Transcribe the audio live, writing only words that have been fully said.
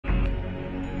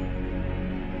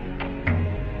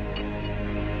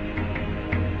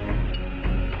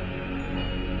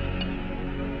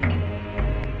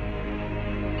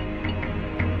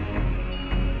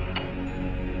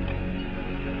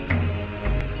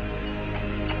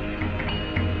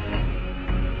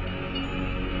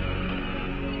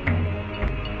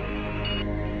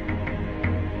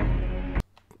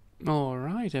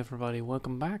Alright everybody,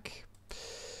 welcome back.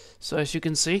 So as you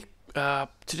can see,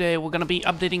 today we're gonna be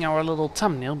updating our little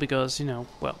thumbnail because, you know,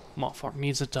 well, moth-hawk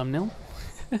needs a thumbnail.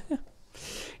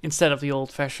 Instead of the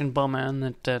old-fashioned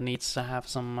bomb-man that needs to have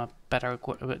some better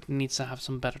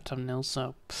thumbnails,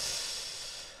 so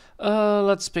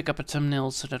let's pick up a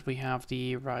thumbnail so that we have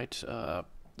the right how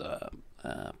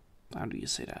do you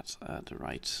say that? The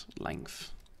right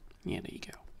length. Yeah, there you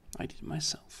go. I did it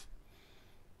myself.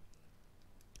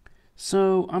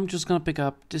 So I'm just gonna pick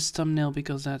up this thumbnail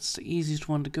because that's the easiest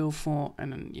one to go for,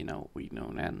 and then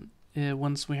then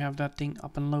once we have that thing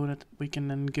up and loaded, we can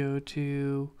then go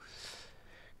to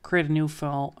create a new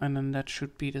file, and then that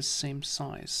should be the same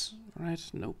size, right?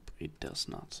 Nope, it does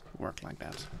not work like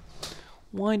that.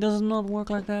 Why does it not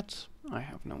work like that? I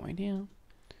have no idea.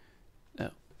 Oh,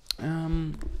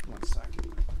 1 second.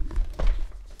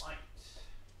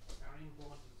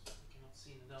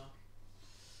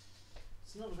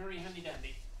 It's not very handy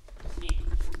dandy.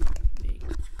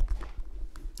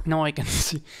 Now I can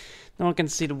see. Now I can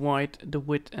see the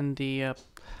width, and the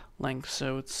length.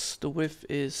 So it's the width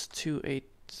is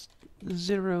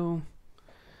 280,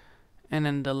 and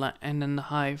then the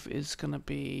height is gonna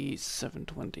be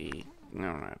 720. All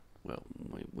right. Well,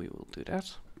 we will do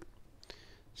that.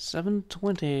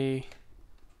 720,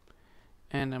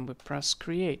 and then we press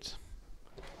create,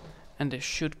 and this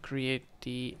should create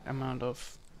the amount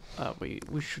of. We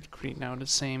should create now the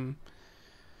same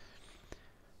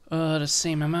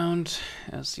amount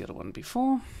as the other one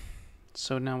before.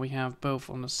 So now we have both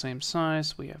on the same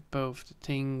size. We have both the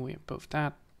thing. We have both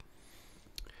that.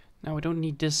 Now we don't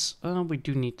need this. We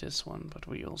do need this one, but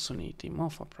we also need the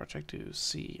moth-hawk project to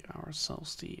see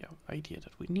ourselves the idea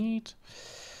that we need.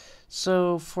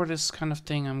 So for this kind of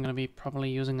thing, I'm gonna be probably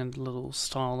using a little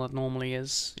style that normally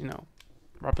is, you know,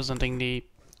 representing the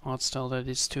art style that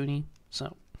is toony.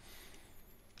 So.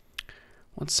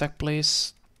 1 sec,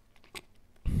 please.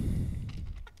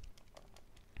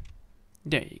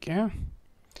 There you go.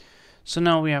 So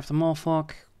now we have the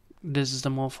moth-hawk. This is the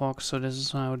moth-hawk, so this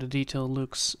is how the detail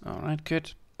looks. Alright,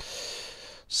 good.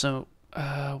 So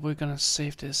we're gonna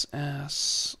save this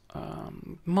as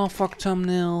moth-hawk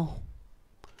thumbnail.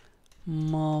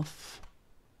 Moth-hawk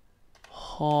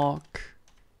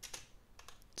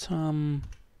thumbnail.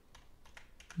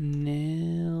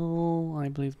 I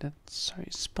believe that's how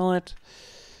you spell it.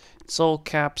 It's all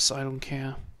caps. I don't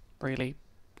care, really.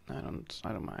 I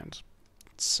don't mind.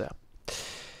 It's a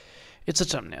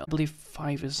thumbnail. I believe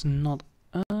 5 is not.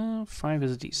 5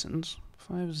 is decent.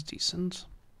 5 is decent.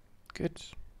 Good.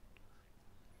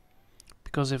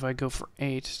 Because if I go for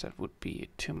 8, that would be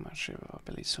too much. I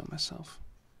believe so myself.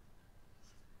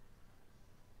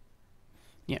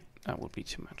 Yeah, that would be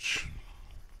too much.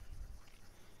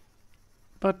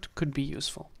 But could be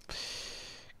useful.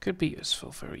 Could be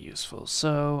useful, very useful.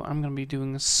 So I'm gonna be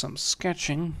doing some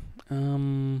sketching.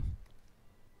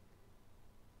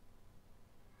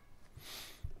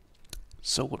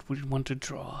 So what we want to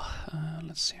draw?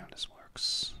 Let's see how this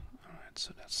works. All right,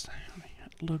 so that's how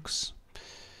it looks.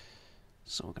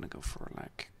 So we're gonna go for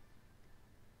like.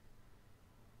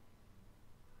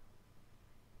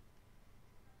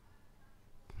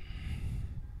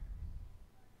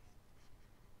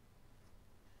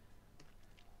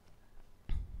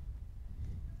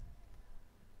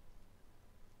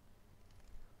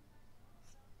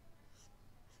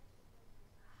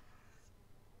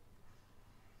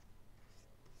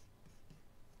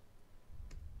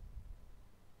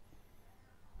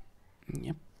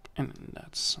 Yep, and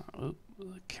that's oh,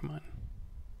 come on.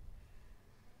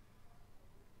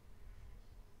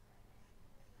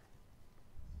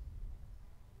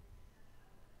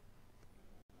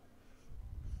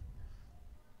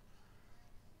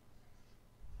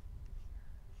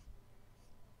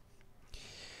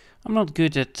 I'm not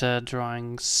good at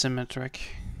drawing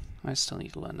symmetric. I still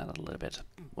need to learn that a little bit.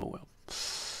 Oh well.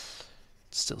 It's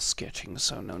still sketching,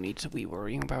 so no need to be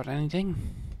worrying about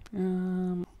anything.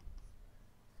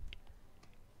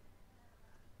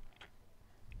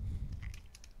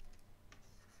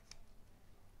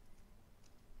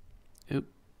 Oop,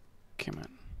 come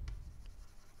on.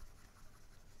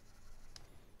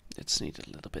 It's needed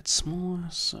a little bit smaller,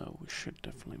 so we should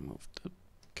definitely move the.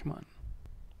 Come on.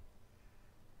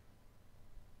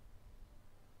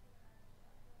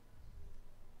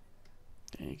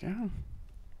 There you go.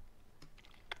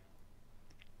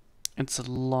 It's a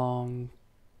long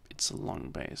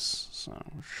base, so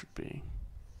it should be.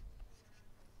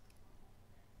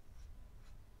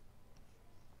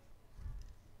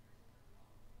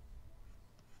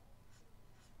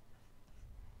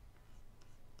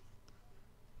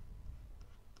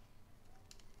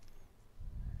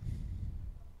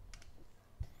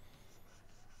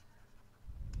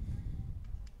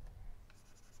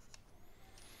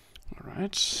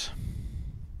 Alright.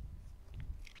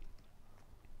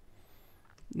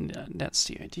 Yeah, that's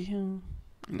the idea. And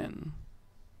then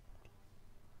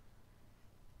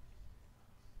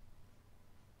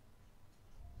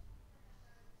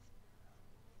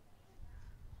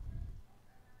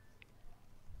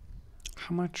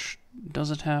how much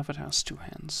does it have? It has 2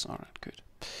 hands. Alright, good.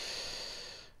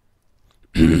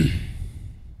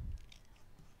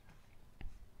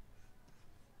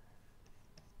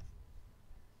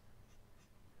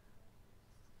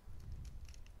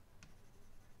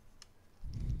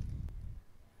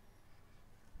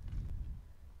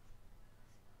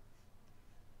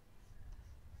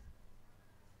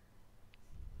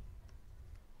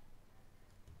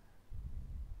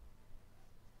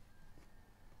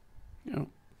 Oh.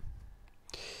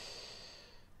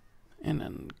 And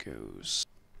then goes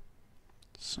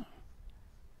so.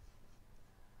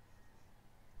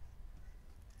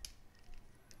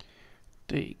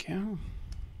 There you go.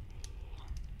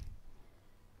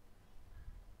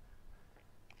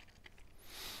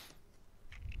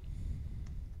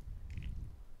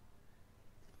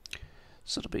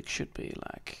 So the beak should be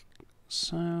like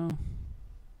so.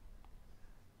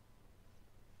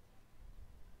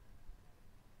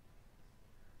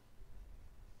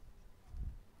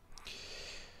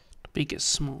 The beak is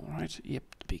small, right? Yep,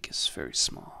 the beak is very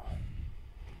small.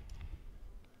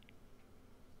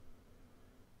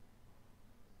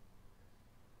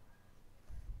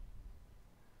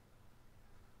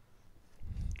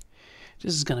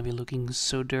 This is gonna be looking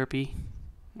so derpy.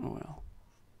 Oh well.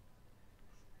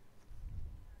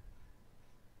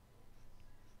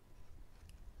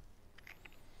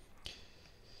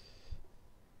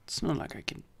 It's not like I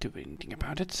can do anything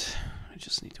about it. I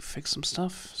just need to fix some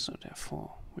stuff, so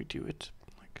therefore we do it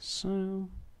like so.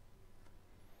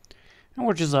 And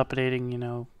we're just updating, you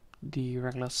know, the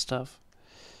regular stuff.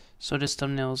 So this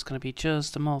thumbnail is gonna be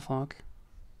just a moth-hawk.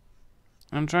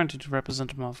 I'm trying to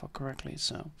represent the moth-hawk correctly,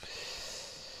 so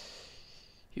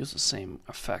use the same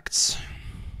effects.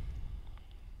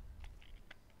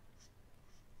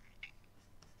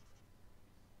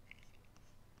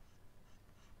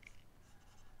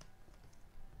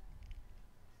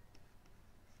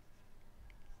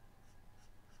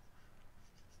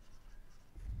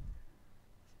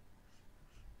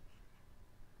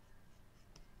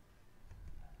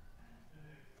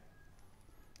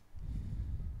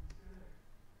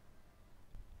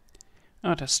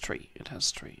 Oh, it has 3. It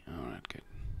has 3. Alright, good.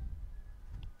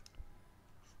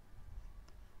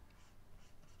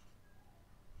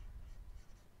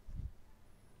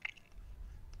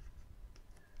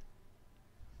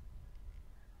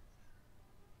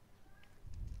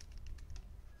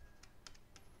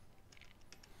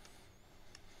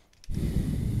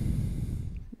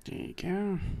 There you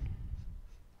go.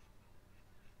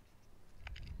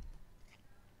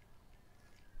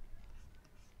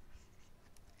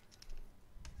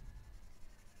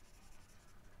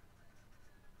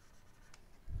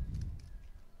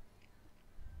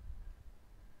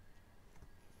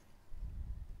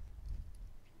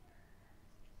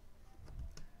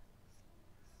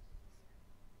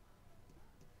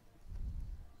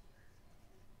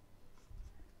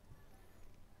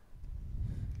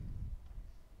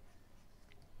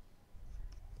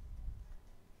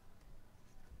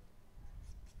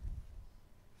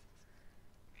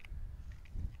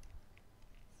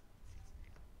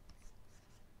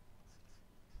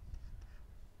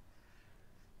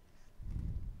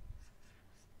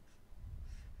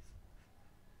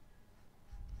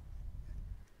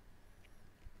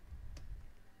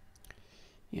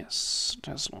 Yes, it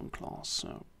has long claws,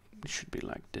 so it should be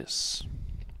like this.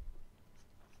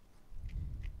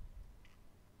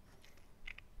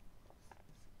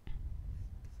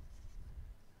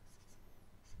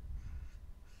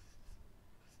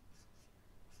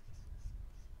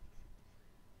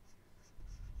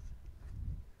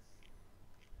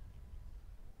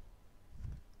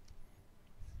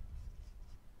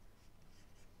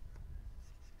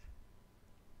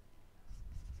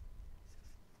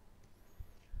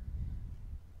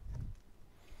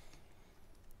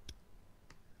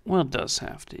 Well, it does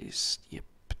have these. Yep,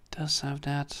 it does have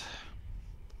that.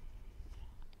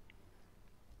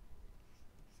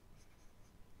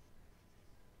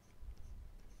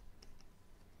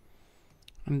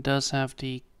 And it does have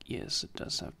the... Yes, it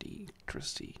does have the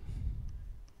electricity.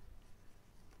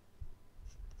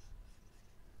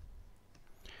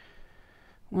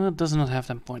 Well, it does not have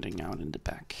them pointing out in the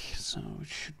back, so it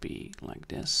should be like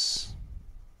this.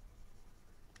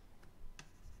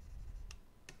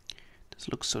 This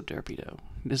looks so derpy though.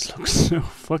 This looks so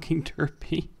fucking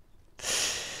derpy.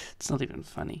 It's not even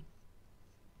funny.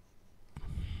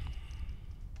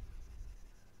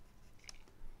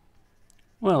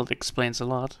 Well, it explains a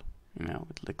lot. You know,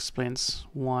 it explains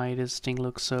why this thing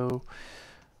looks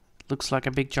like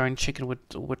a big giant chicken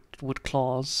with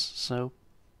claws. So,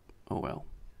 oh well.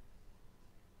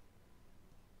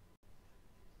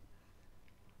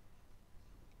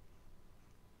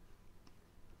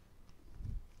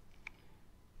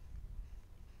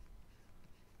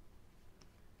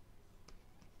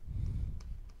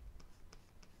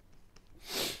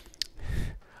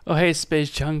 Oh hey,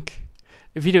 space junk.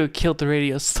 The video killed the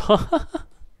radio star.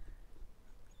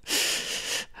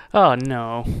 Oh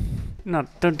no. No,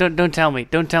 don't tell me.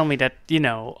 Don't tell me that, you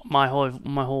know, my whole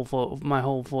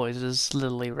voice is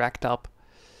literally racked up.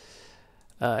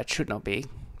 It should not be.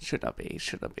 Should not be.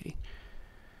 Should not be.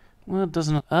 Well, it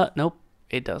doesn't. Nope.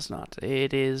 It does not.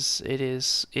 It is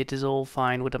all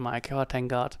fine with the mic. Oh, thank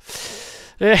God.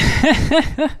 But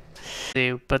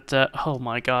oh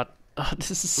my God,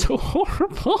 this is so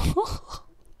horrible.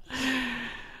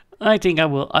 I think I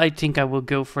will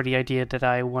go for the idea that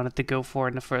I wanted to go for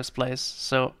in the first place.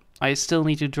 So I still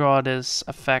need to draw this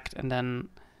effect, and then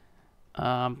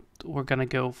we're gonna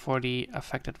go for the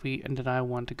effect that I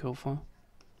want to go for.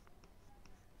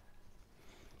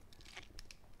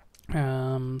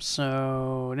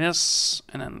 So this,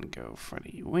 and then go for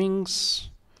the wings.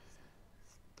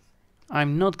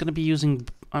 I'm not gonna be using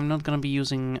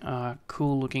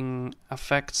cool looking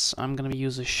effects. I'm gonna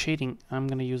use a shading. I'm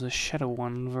gonna use a shadow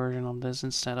one version of this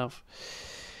instead of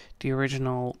the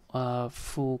original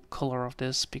full color of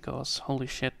this, because holy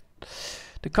shit,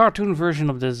 the cartoon version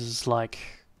of this is like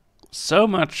so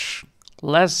much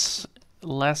less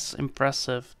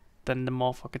impressive than the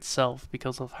moth-hawk itself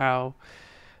because of how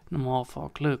the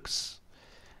moth-hawk looks.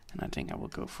 And I think I will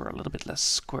go for a little bit less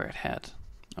squared head.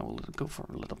 I will go for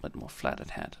a little bit more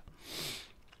flatted head.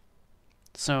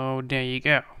 So there you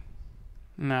go.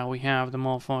 Now we have the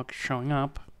moth-hawk showing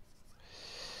up,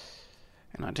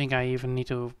 and I think I even need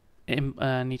to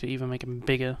even make him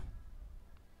bigger.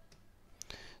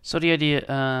 So the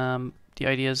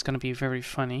idea is gonna be very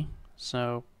funny.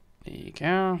 So there you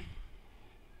go.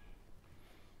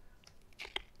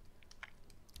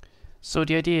 So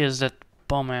the idea is that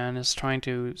Bombman is trying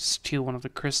to steal one of the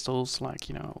crystals, like,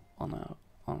 you know, on a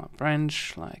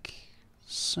branch, like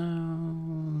so,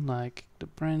 like the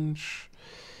branch,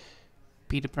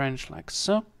 be the branch like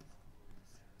so.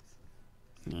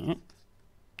 Yeah,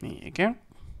 there you go.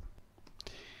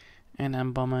 And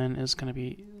then Bombman is gonna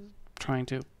be trying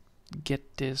to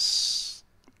get this,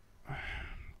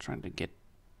 trying to get,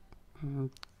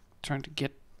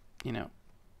 you know,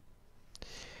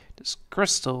 this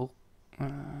crystal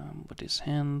with his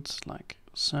hand, like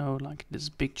so, like this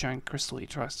big giant crystal. He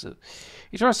tries to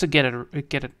get it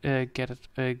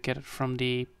from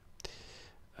the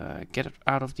get it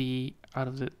out of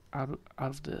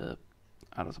the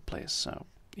place. So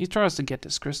he tries to get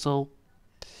this crystal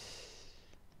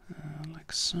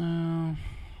like so.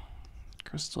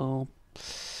 Crystal.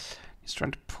 He's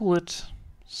trying to pull it.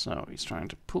 So he's trying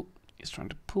to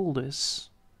pull this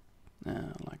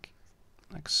like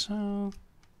so.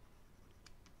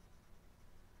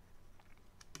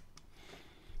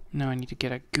 Now I need to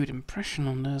get a good impression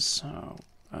on this, so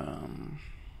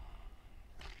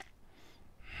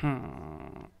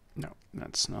no,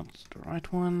 that's not the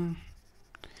right one.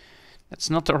 That's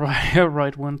not the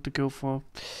right one to go for.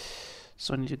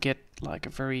 So I need to get like a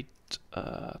very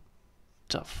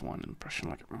tough one impression,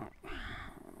 like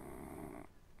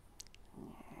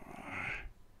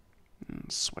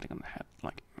sweating on the head,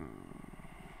 like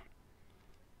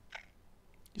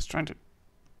he's trying to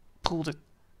pull the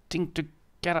thing to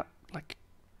get it, like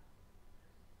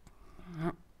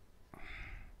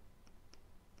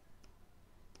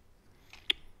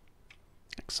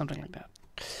something like that.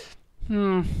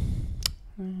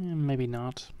 Maybe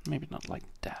not like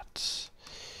that.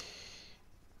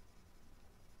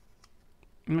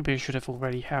 Maybe I should have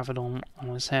already have it on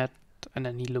his head, and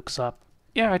then he looks up.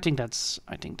 Yeah, I think that's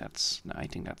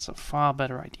a far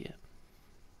better idea.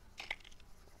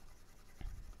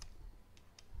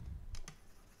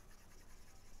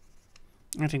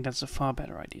 I think that's a far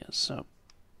better idea. So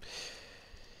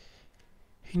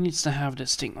he needs to have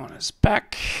this thing on his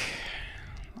back,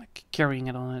 like carrying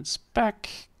it on its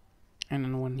back, and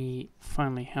then when he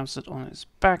finally has it on his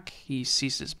back, he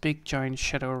sees this big giant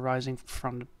shadow rising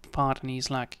from the part, and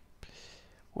he's like,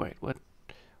 wait, what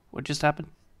just happened?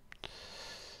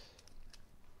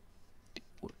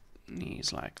 And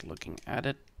he's like looking at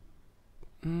it.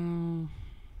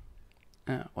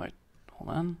 Wait, hold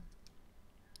on.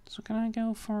 So can I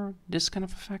go for this kind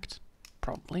of effect?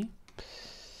 Probably.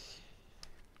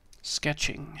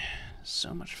 Sketching,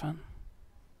 so much fun.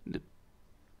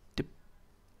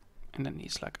 And then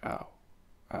he's like, oh,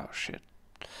 Oh shit.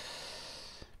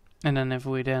 And then if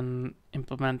we then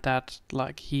implement that,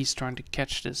 like he's trying to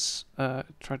catch this,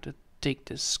 try to take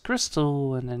this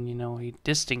crystal, and then, you know,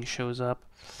 this thing shows up.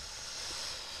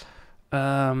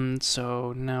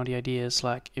 So now the idea is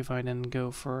like if I then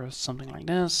go for something like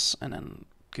this, and then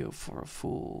go for a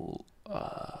full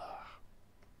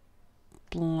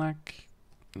black,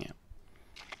 yeah.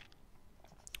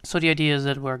 So the idea is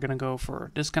that we're gonna go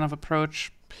for this kind of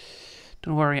approach.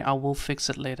 Don't worry, I will fix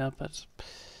it later, but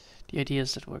the idea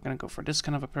is that we're gonna go for this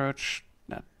kind of approach.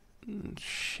 That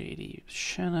shady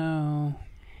shadow.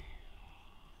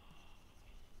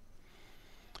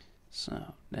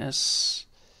 So this,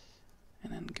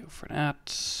 and then go for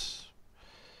that,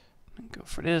 and go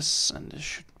for this, and this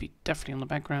should be definitely on the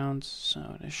background.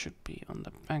 So this should be on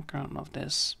the background of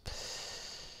this.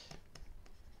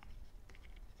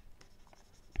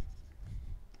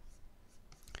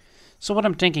 So what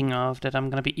I'm thinking of, that I'm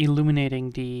going to be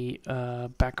illuminating the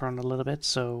background a little bit.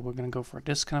 So we're going to go for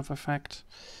this kind of effect.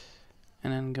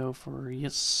 And then go for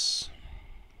yes.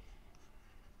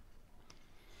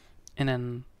 And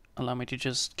then allow me to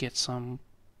just get some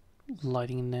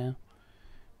lighting in there.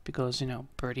 Because, you know,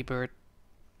 birdie bird.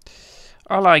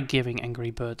 I like giving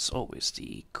Angry Birds always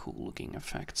the cool looking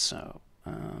effect. So,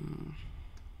 there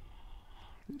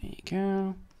you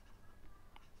go.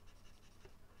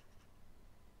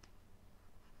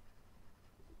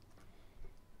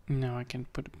 Now I can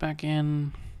put it back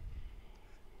in.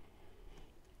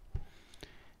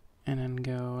 And then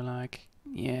go like,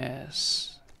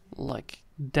 yes, like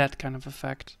that kind of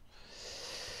effect.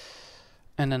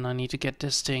 And then I need to get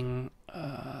this thing,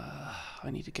 I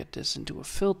need to get this into a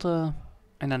filter.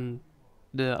 And then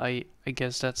I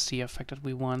guess that's the effect that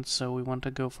we want. So we want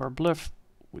to go for a bluff.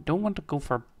 We don't want to go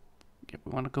for,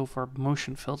 we want to go for a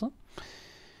motion filter.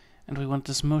 And we want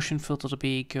this motion filter to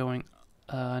be going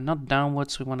not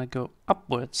downwards, we want to go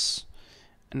upwards,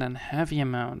 and then heavy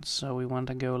amount. So we want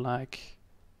to go like,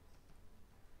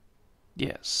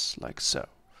 yes, like so.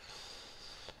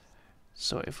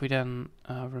 So if we then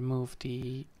remove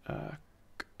the,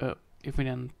 if we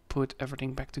then put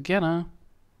everything back together,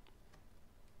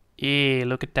 yeah,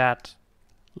 look at that,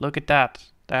 look at that.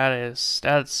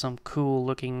 That's some cool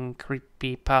looking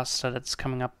creepy pasta that's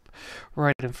coming up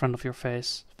right in front of your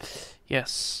face.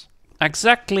 Yes.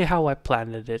 Exactly how I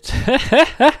planned it.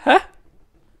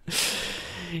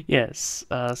 Yes,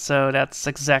 so that's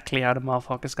exactly how the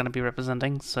moth-hawk is going to be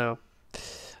representing. So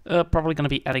probably going to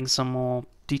be adding some more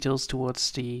details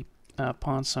towards the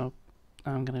pawn. So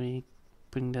I'm going to be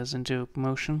putting this into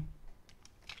motion.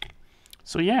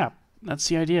 So yeah, that's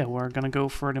the idea. We're going to go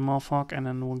for the moth-hawk, and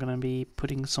then we're going to be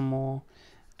putting some more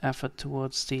effort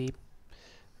towards the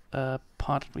part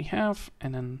that we have.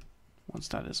 And then once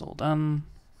that is all done,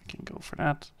 can go for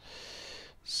that.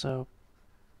 So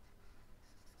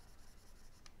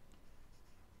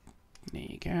there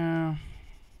you go.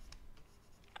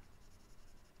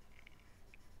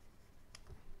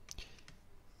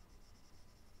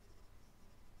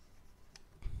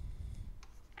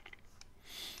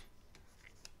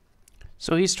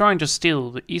 So he's trying to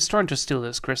steal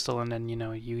this crystal, and then, you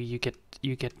know, you get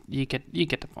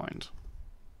the point.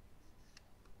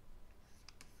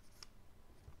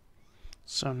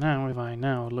 So now if I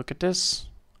now look at this,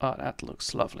 oh, that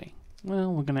looks lovely.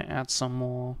 Well, we're gonna add some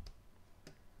more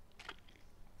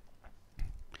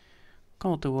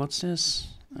color towards this.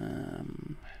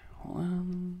 Hold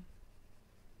on.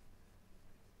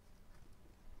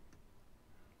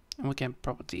 And we can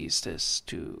properties this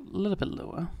to a little bit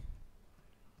lower.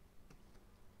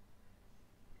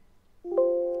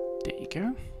 There you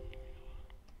go.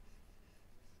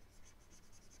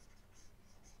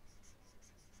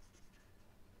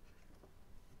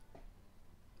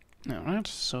 Alright,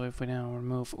 so if we now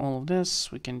remove all of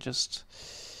this, we can just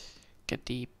get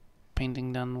the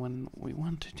painting done when we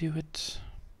want to do it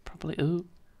properly. Oh,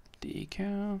 there you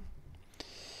go.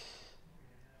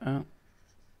 Oh.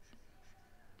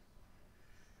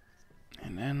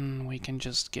 And then we can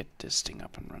just get this thing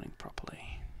up and running properly.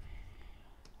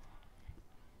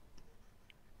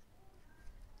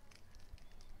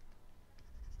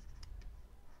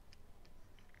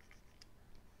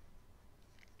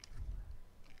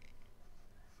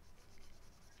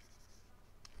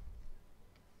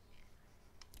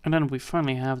 And then we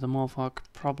finally have the moth-hawk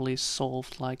probably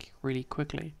solved like really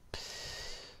quickly.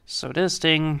 So this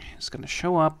thing is gonna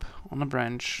show up on a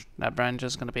branch. That branch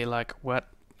is gonna be like what,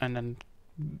 and then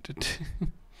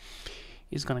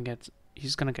he's gonna get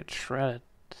shredded.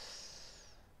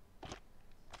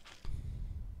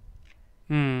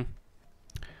 Bowman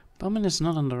is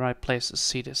not in the right place to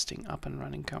see this thing up and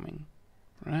running coming,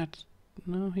 right?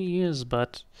 No, he is,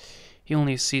 but he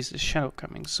only sees the shadow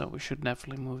coming, so we should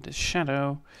definitely move the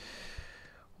shadow.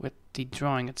 With the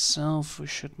drawing itself, we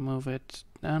should move it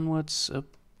downwards. Up,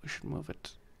 we should move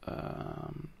it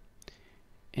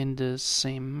in the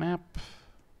same map.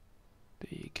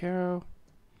 There you go.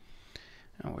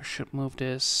 And we should move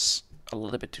this a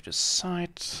little bit to the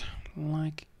side,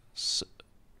 like so.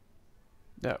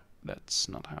 No, that's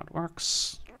not how it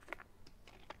works.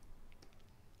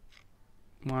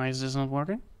 Why is this not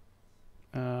working?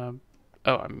 Oh,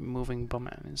 I'm moving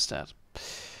Bowman instead.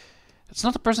 That's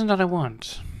not the person that I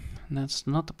want. That's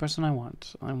not the person I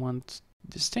want. I want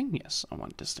this thing. Yes, I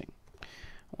want this thing.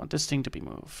 I want this thing to be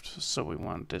moved. So we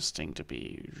want this thing to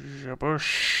be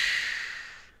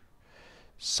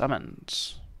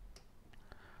summoned.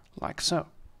 Like so.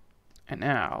 And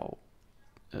now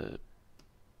we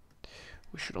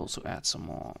should also add some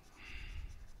more.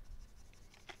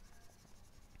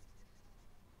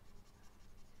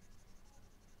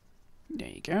 There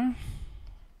you go.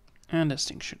 And this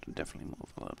thing should definitely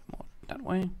move a little bit more that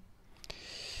way.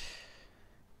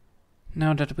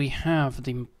 Now that we have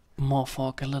the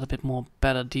moth-hawk a little bit more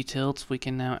better detailed, we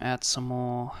can now add some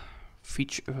more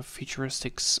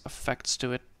futuristic effects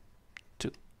to it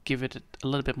to give it a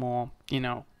little bit more, you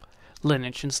know,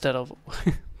 lineage instead of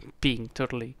being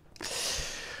totally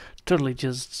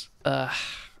just a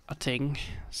thing.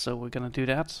 So we're gonna do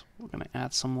that. We're gonna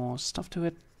add some more stuff to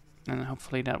it, and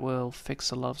hopefully that will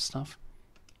fix a lot of stuff.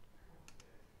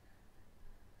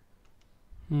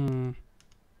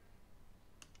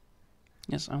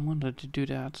 Yes, I wanted to do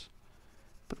that,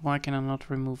 but why can I not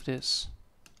remove this?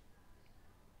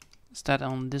 Is that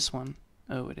on this one?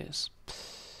 Oh, it is.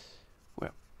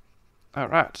 Well,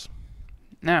 alright.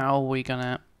 Now we're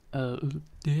gonna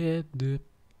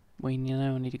we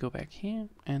now need to go back here,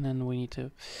 and then we need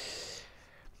to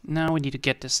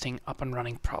get this thing up and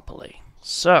running properly.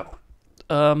 So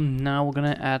now we're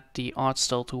gonna add the art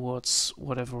style towards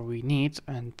whatever we need,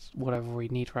 and whatever we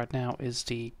need right now is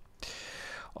the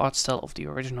art style of the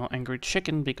original Angry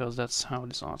Chicken, because that's how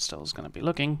this art style is gonna be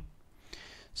looking.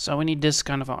 So we need this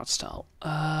kind of art style.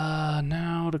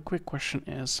 Now the quick question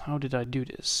is, how did I do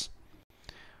this?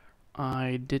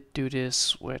 I did do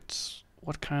this with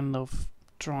what kind of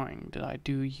drawing? Did I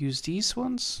use these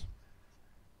ones?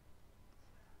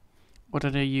 Or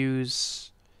did I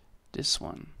use this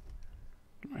one?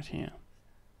 Right here.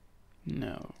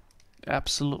 No,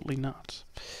 absolutely not.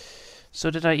 So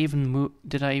did I even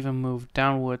move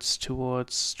downwards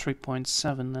towards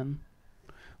 3.7 then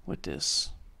with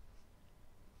this?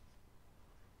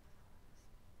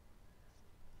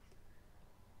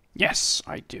 Yes,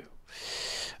 I do.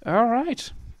 All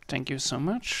right. Thank you so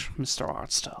much, Mr.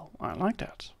 Artstyle. I like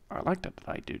that. I like that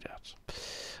I do that.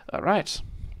 All right.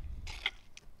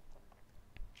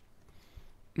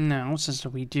 Now, since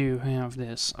we do have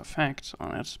this effect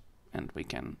on it, and we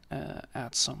can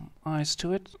add some eyes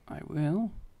to it, I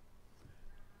will.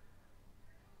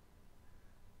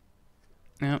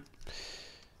 No,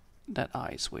 that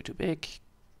eye is way too big.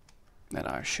 That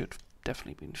eye should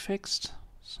definitely be fixed.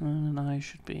 So that eye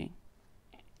should be.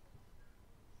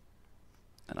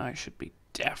 That eye should be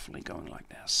definitely going like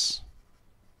this.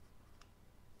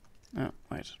 Oh,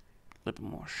 wait, a little bit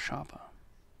more sharper.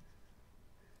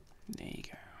 There you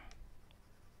go.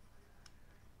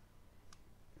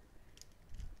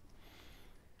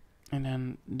 And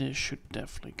then this should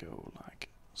definitely go like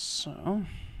so.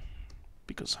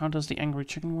 Because how does the Angry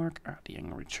Chicken work? The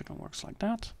Angry Chicken works like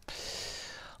that.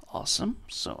 Awesome.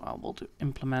 So I will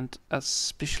implement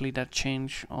especially that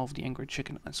change of the Angry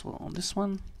Chicken as well on this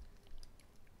one.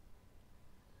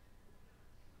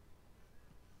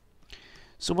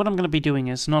 So what I'm going to be doing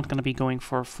is not going to be going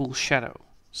for a full shadow.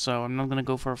 So I'm not going to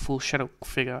go for a full shadow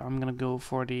figure. I'm going to go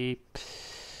for the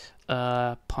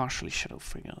partially shadow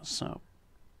figure. So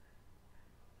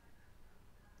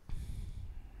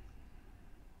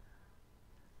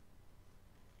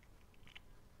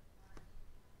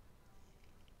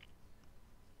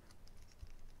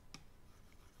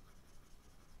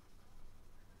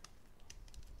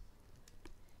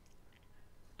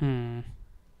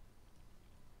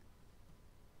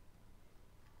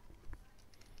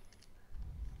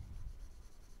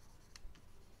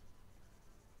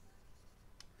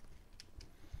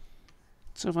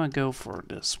So if I go for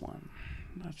this one,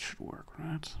 that should work,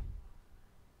 right?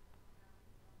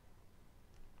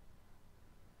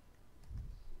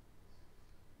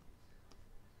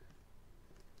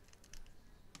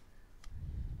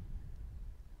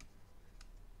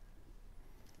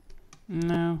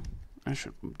 No, I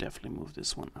should definitely move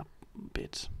this one up a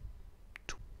bit.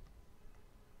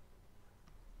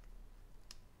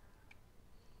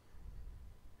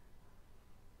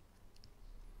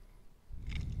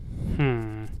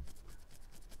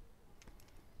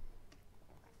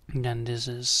 then this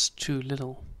is too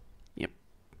little. Yep,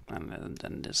 and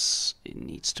then this, it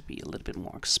needs to be a little bit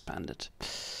more expanded.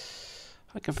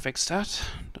 I can fix that,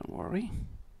 don't worry.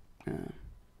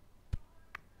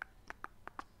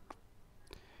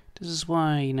 This is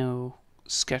why, you know,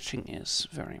 sketching is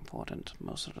very important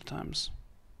most of the times.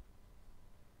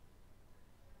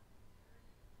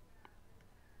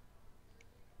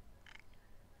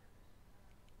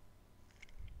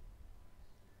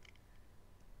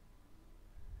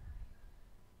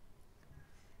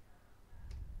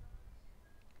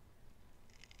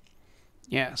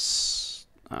 Yes.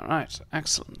 Alright,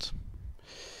 excellent.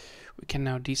 We can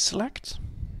now deselect.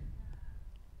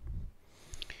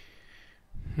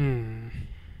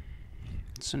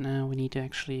 So now we need to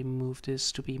actually move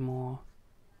this to be more...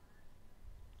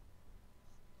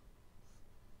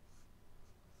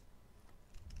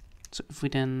 So if we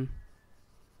then...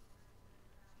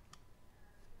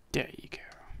 There you go.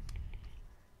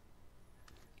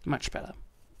 Much better.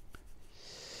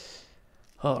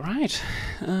 Alright,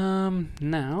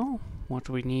 now what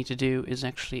we need to do is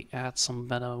actually add some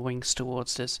better wings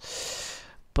towards this.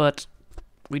 But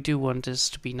we do want this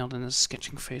to be not in a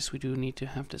sketching phase, we do need to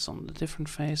have this on the different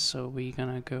phase, so we're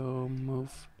gonna go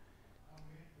move...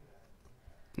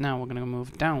 Now we're gonna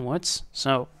move downwards,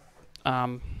 so...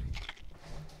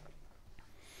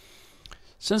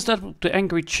 since that the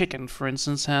angry chicken, for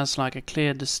instance, has like a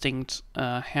clear, distinct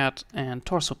head and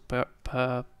torso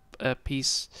per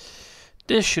piece,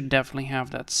 this should definitely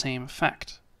have that same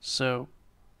effect. So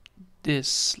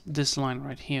this line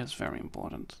right here is very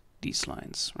important. These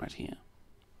lines right here.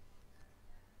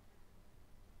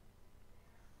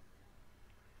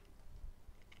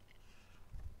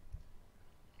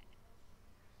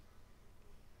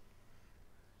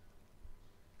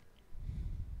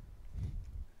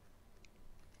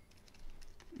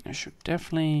 I should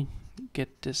definitely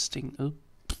get this thing up.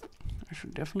 I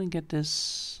should definitely get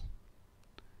this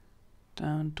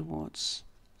down towards,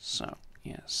 so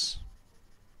yes.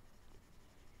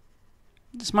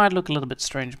 This might look a little bit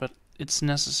strange, but it's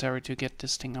necessary to get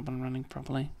this thing up and running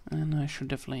properly. And I should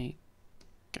definitely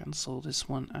cancel this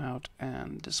one out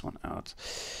and this one out,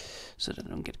 so that I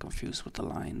don't get confused with the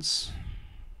lines.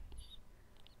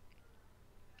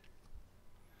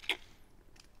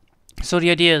 So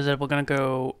the idea is that we're gonna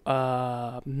go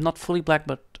not fully black,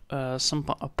 but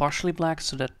partially black,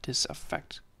 so that this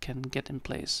effect can get in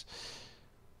place.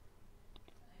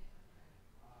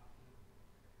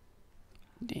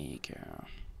 There you go.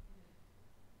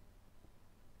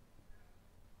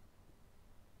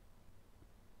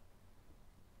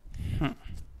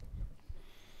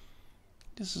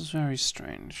 This is very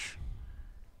strange.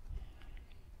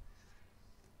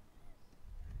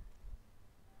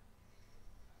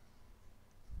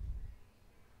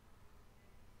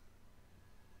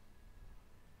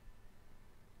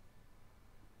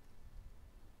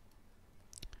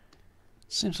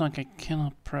 Seems like I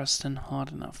cannot press them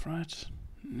hard enough, right?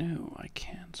 No, I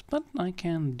can't. But I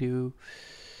can do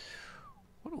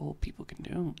what all people can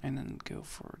do, and then go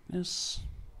for this.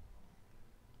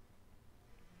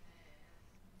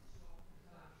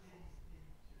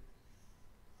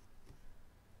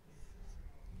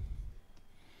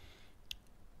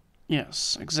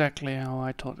 Yes, exactly how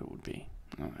I thought it would be.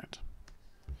 Alright.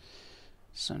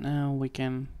 So now we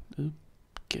can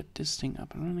get this thing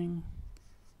up and running.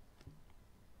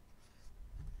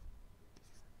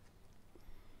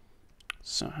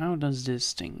 So how does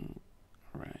this thing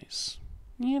rise?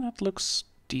 Yeah, that looks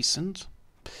decent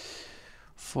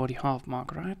for the half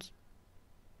mark, right?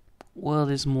 Well,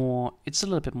 it's a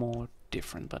little bit more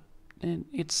different, but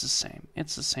it's the same.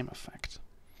 It's the same effect.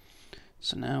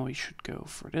 So now we should go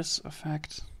for this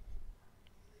effect.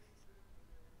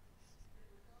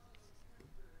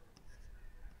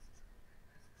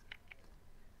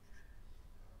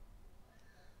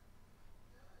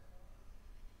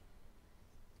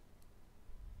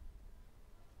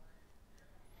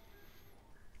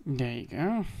 There you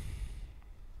go.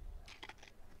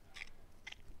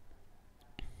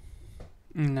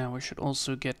 Now we should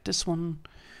also get this one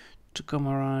to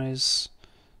commerize.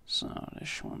 So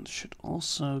this one should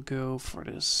also go for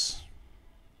this.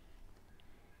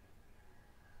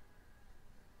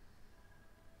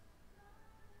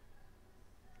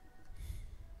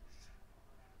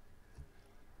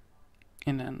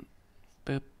 And then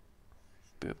boop,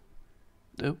 boop,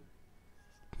 boop.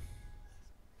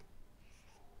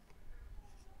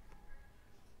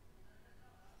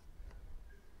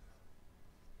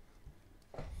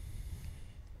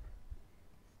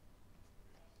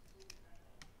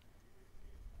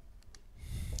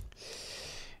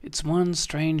 It's one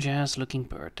strange ass looking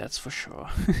bird, that's for sure.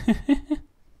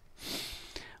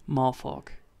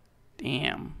 moth-hawk.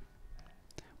 Damn.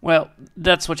 Well,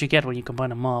 that's what you get when you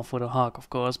combine a moth with a hawk, of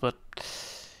course, but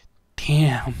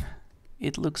damn,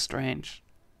 it looks strange.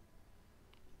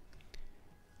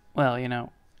 Well, you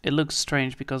know, it looks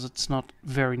strange because it's not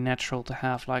very natural to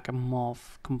have like a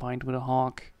moth combined with a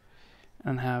hawk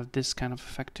and have this kind of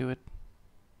effect to it.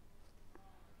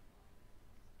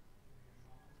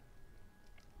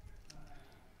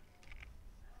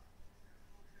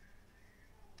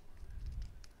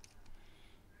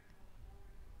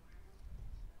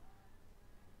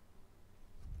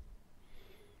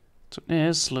 So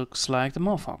this looks like the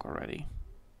moth-hawk already,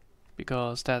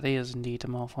 because that is indeed the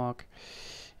moth-hawk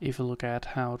if you look at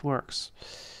how it works.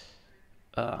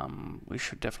 We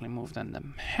should definitely move then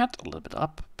the head a little bit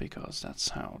up, because that's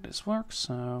how this works.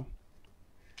 So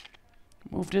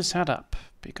move this head up,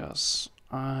 because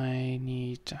I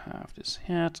need to have this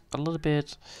head a little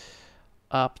bit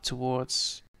up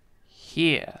towards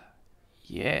here.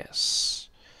 Yes.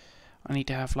 I need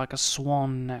to have like a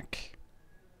swan neck.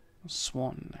 A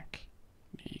swan neck.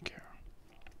 There you go.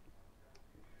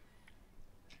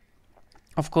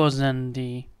 Of course, then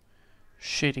the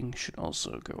shading should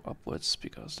also go upwards,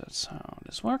 because that's how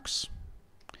this works.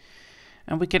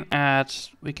 And we can edit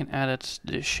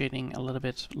the shading a little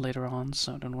bit later on,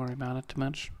 so don't worry about it too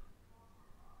much.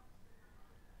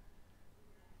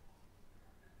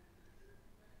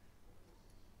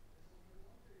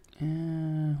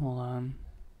 Hold on.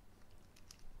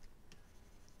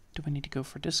 Do we need to go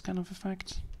for this kind of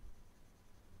effect?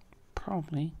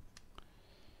 Probably.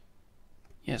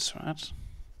 Yes, right.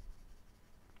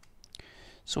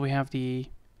 So we have the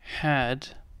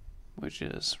head, which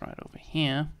is right over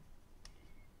here.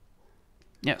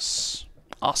 Yes.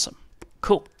 Awesome.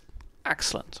 Cool.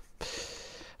 Excellent.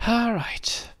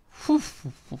 Alright.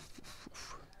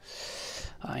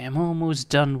 I am almost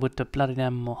done with the bloody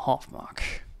damn Hawk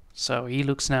Moth. So he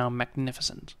looks now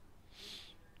magnificent.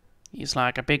 He's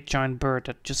like a big giant bird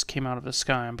that just came out of the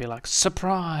sky and be like,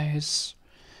 surprise!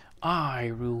 I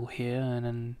rule here. And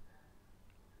then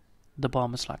the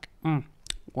bomb is like,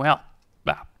 well,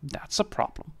 that's a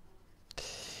problem.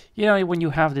 You know, when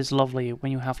you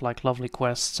have like lovely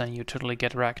quests and you totally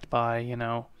get wrecked by, you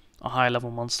know, a high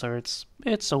level monster, it's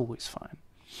always fine.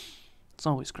 It's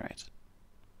always great.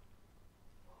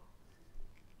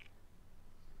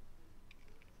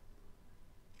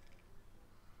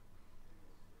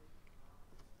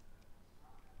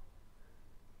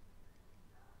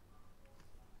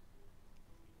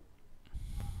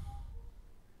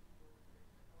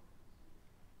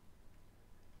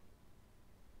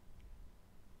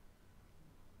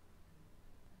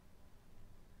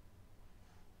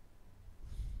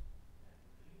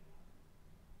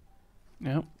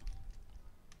 Nope.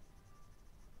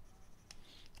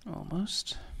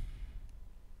 Almost.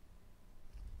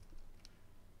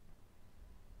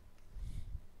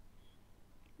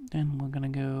 Then we're gonna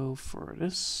go for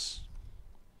this.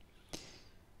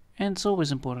 And it's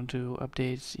always important to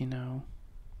update, you know.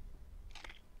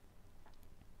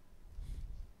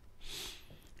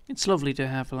 It's lovely to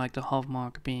have like the Hawk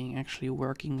Moth being actually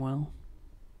working well.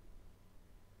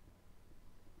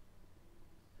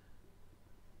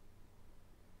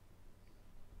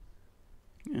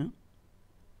 Yeah.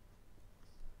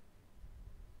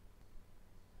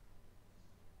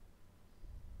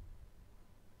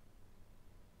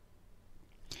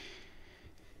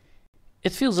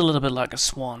 It feels a little bit like a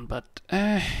swan, but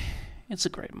it's a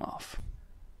great moth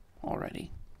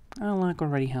already. I like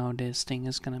already how this thing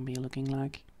is gonna be looking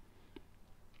like.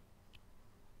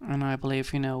 And I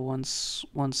believe, you know, once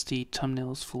the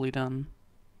thumbnail is fully done,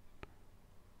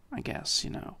 I guess, you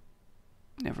know,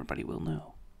 everybody will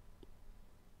know.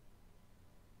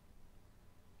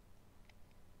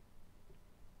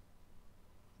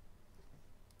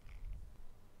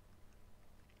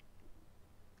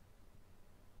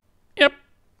 Yep.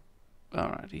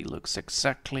 Alright, he looks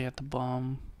exactly at the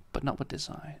bomb, but not with this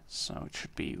eye. So it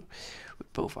should be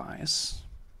with both eyes.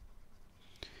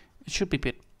 It should be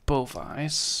with both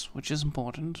eyes, which is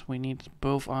important. We need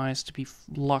both eyes to be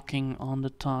locking on the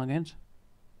target.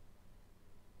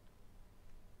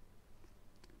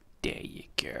 There you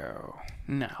go.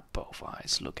 Now both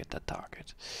eyes look at the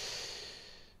target.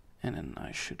 And then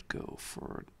I should go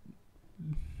for...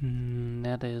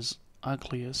 that is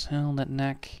ugly as hell, that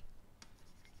neck.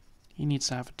 He needs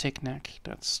to have a thick neck.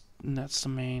 That's the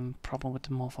main problem with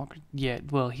the moth-hawk. Yeah,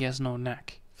 well, he has no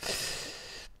neck.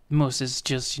 Most is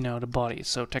just, you know, the body.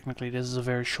 So technically this is a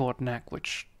very short neck,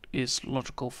 which is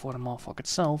logical for the moth-hawk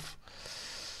itself.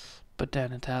 But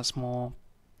then it has more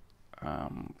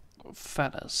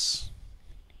feathers.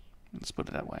 Let's put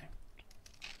it that way.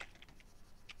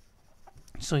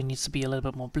 So he needs to be a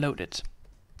little bit more bloated.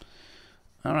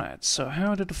 Alright, so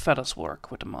how do the feathers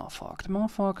work with the moth-hawk? The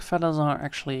moth-hawk feathers are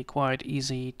actually quite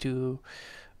easy to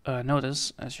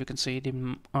notice. As you can see, the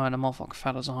moth-hawk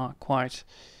feathers are quite,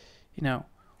 you know,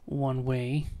 one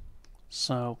way.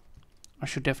 So I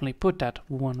should definitely put that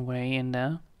one way in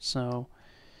there. So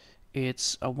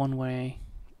it's a one-way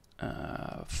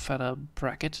feather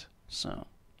bracket. So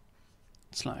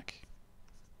it's like,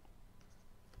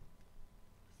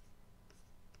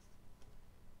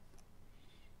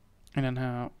 and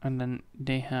then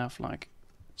they have like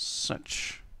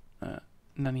such, and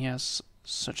then he has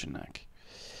such a neck.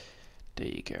 There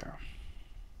you go.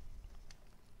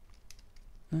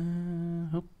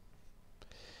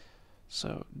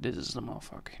 So this is the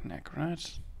moth-hawk neck,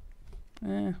 right?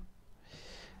 A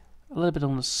little bit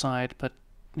on the side, but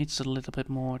needs a little bit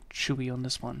more chewy on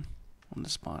this one, on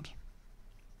this part.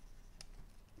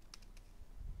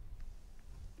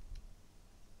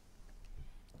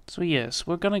 So yes,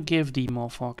 we're gonna give the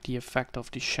moth-hawk the effect of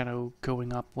the shadow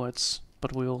going upwards,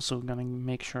 but we're also gonna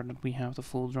make sure that we have the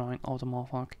full drawing of the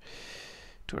moth-hawk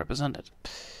to represent it.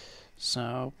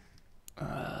 So,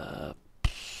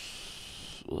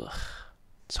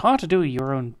 it's hard to do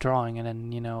your own drawing and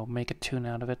then, you know, make a tune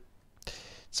out of it. It's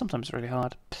sometimes really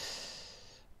hard.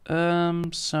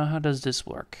 So how does this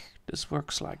work? This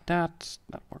works like that.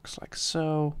 That works like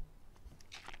so.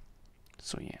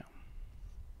 So yeah.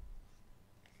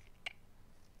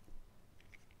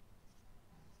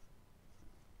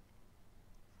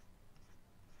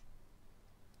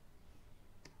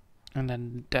 And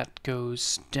then that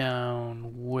goes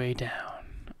down, way down.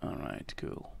 Alright,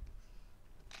 cool.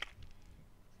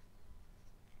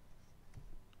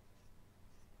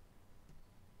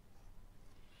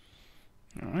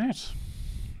 Alright.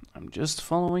 I'm just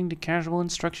following the casual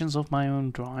instructions of my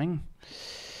own drawing.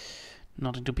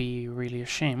 Nothing to be really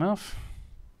ashamed of.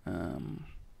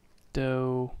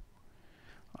 Though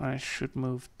I should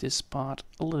move this part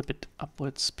a little bit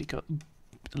upwards because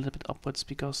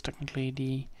technically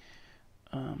the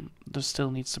there still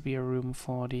needs to be a room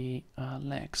for the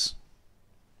legs.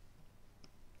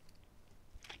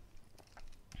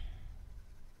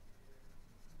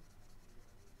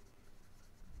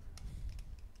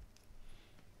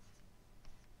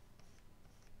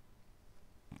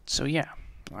 So yeah,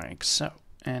 like so.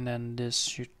 And then this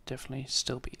should definitely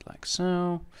still be like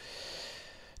so.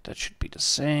 That should be the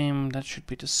same. That should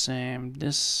be the same.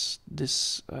 This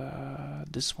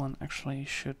one actually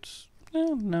should.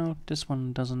 No, this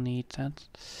one doesn't need that.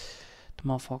 The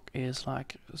moth-hawk is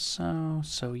like so.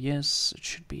 So yes, it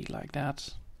should be like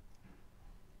that.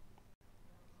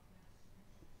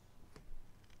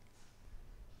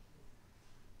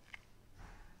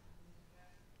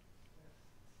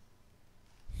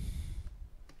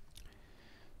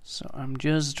 So I'm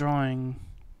just drawing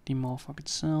the moth-hawk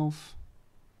itself.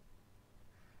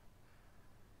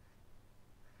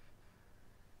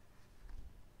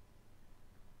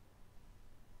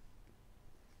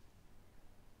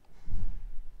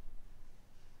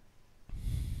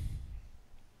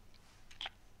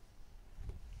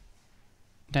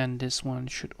 Then this one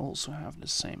should also have the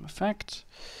same effect.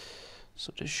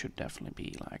 So this should definitely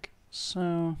be like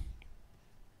so.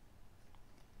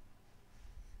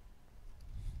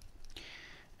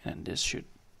 And this should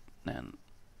then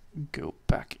go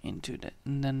back into that,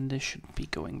 and then this should be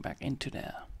going back into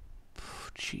there.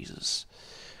 Jesus,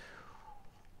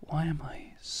 why am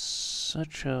I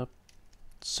such a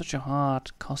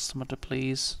hard customer to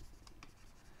please?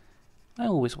 I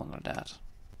always wondered that.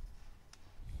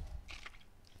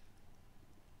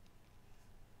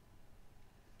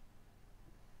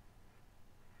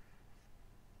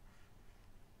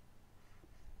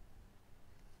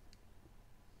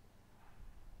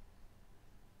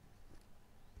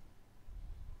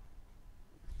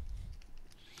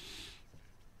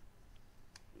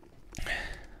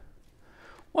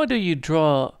 Why do you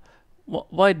draw?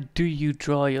 Why do you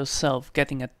draw yourself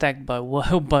getting attacked by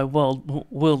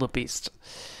wildebeest?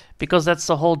 Because that's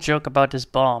the whole joke about this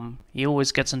bomb. He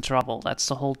always gets in trouble. That's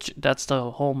the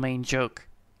whole main joke.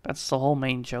 That's the whole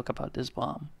main joke about this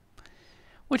bomb.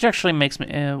 Which actually makes me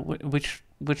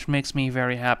which makes me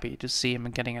very happy to see him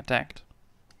getting attacked.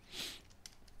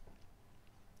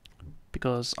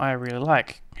 Because I really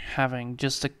like having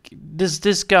just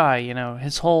this guy, you know,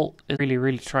 his whole is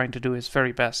really trying to do his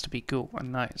very best to be cool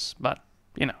and nice, but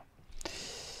you know,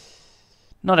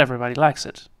 not everybody likes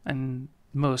it, and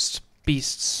most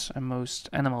beasts and most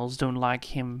animals don't like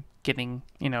him getting,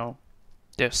 you know,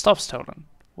 their stuff stolen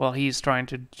while he's trying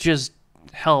to just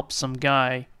help some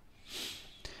guy,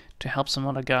 to help some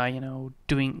other guy, you know,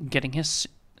 getting his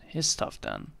stuff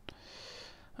done.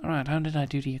 Alright, how did I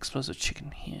do the explosive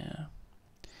chicken here?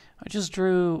 I just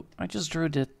drew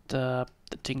the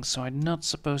thing, so I'm not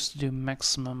supposed to do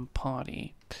maximum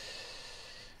party.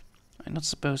 I'm not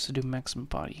supposed to do maximum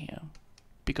party here.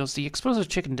 Because the explosive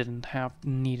chicken didn't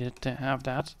needed to have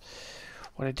that.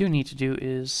 What I do need to do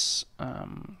is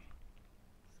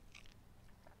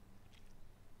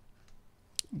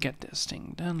get this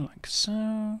thing done like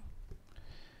so.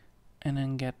 And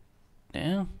then get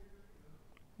there.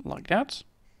 Like that.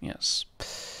 Yes.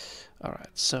 Alright,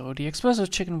 so the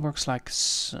explosive chicken works like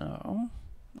so.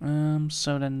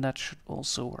 So then that should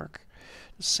also work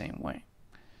the same way.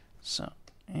 So,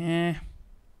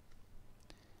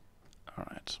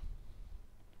 Alright.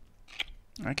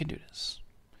 I can do this.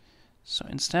 So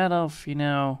instead of, you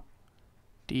know,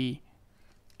 the...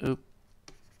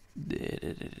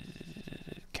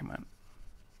 Come on.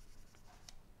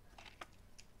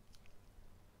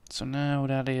 So now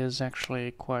that is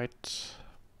actually quite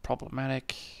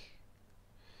problematic.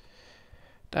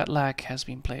 That lag has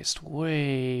been placed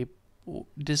way...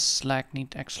 This lag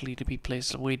needs actually to be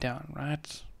placed way down,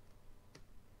 right?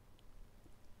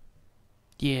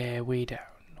 Yeah, way down.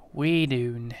 Way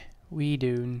down. Way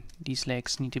down. These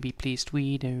legs need to be placed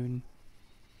way down.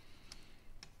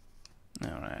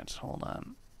 Alright, hold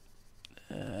on.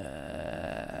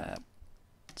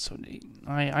 So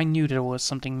I knew there was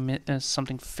something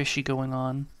fishy going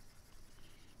on.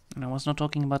 And I was not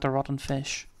talking about the rotten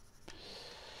fish.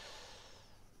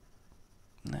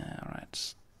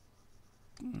 Alright.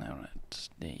 Alright,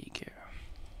 there you go.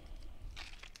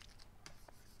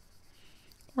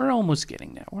 We're almost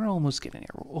getting there. We're almost getting there.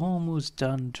 We're almost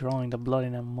done drawing the blood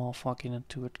in a moth-hawk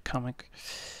into a comic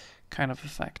kind of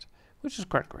effect, which is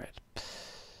quite great.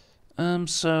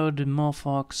 So the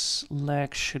moth-hawk's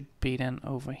legs should be then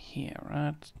over here,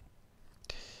 right?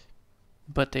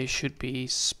 But they should be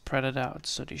spread out,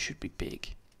 so they should be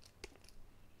big.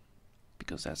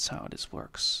 Because that's how this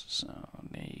works. So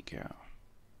there you go.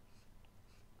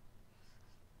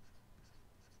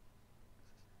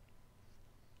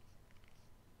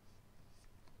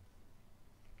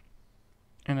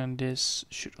 And then this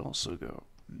should also go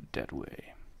that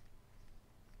way.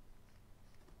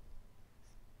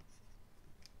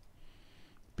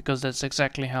 Because that's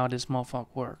exactly how this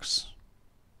moth-hawk works.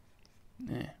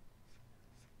 Yeah.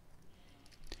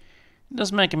 It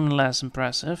does make him less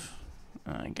impressive.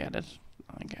 I get it.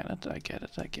 I get it. I get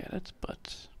it. I get it.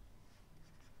 But...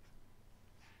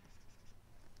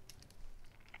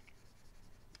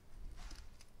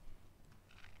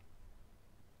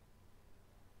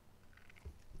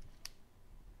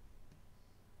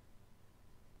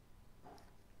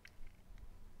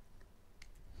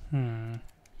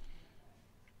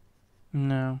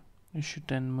 No, it should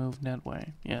then move that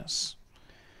way, yes.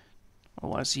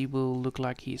 Otherwise he will look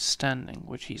like he's standing,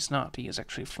 which he's not, he is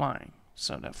actually flying.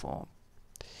 So therefore,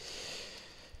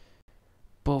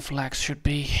 both legs should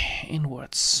be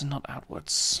inwards, not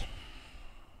outwards.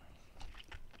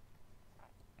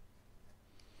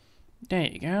 There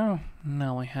you go,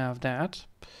 now we have that.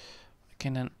 I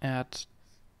can then add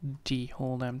the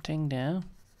whole damn thing there.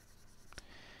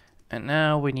 And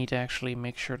now we need to actually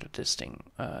make sure that this thing,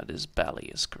 this belly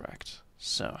is correct.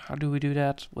 So how do we do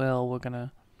that? Well, we're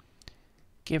gonna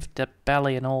give that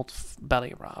belly an old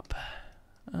belly rub.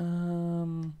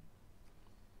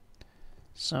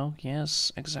 So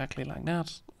yes, exactly like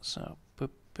that. So boop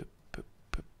boop boop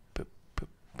boop boop boop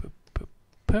boop boop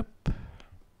boop.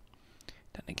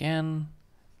 Then again.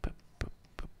 Boop boop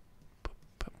boop boop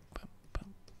boop boop boop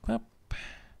boop.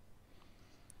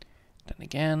 Then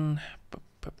again. Boop.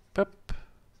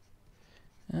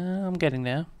 I'm getting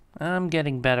there. I'm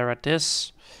getting better at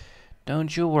this.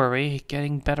 Don't you worry,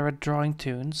 getting better at drawing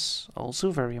tunes.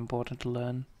 Also very important to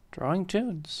learn. Drawing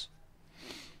tunes.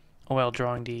 Well,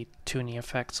 drawing the tuning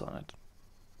effects on it.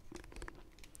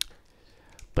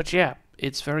 But yeah,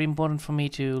 it's very important for me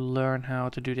to learn how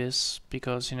to do this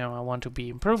because, you know, I want to be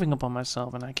improving upon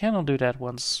myself and I cannot do that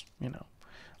once, you know,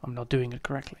 I'm not doing it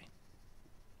correctly.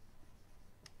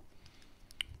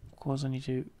 Of course, I need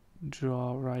to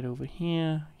draw right over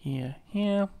here, here,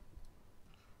 here.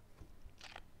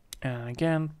 And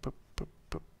again, boop, boop,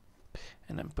 boop.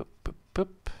 And then boop, boop,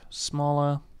 boop,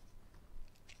 smaller.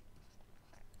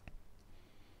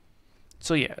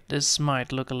 So yeah, this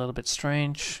might look a little bit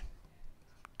strange.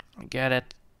 I get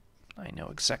it. I know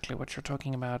exactly what you're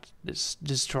talking about.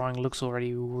 This drawing looks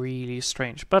already really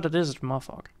strange, but it is a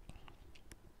moth-hawk.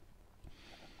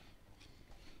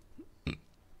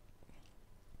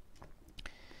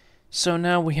 So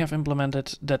now we have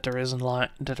implemented that there is a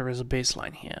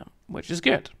baseline here, which is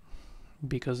good,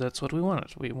 because that's what we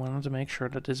wanted. We wanted to make sure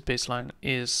that this baseline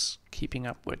is keeping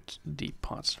up with the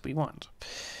parts that we want.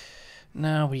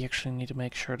 Now we actually need to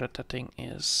make sure that that thing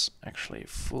is actually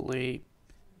fully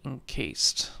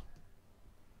encased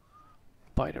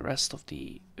by the rest of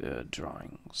the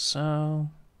drawing. So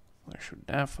we should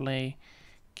definitely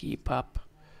keep up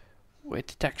with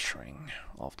the texturing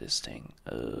of this thing.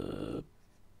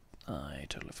 I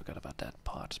totally forgot about that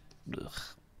part. Ugh.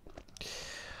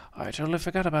 I totally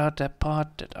forgot about that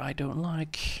part that I don't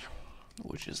like,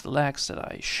 which is the legs that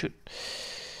I should...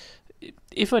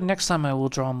 If next time I will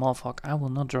draw a moth-hawk, I will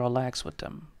not draw legs with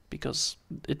them, because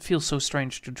it feels so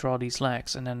strange to draw these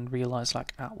legs and then realize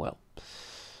like, ah well.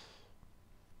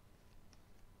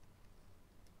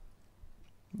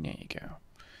 There you go.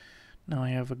 Now I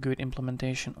have a good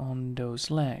implementation on those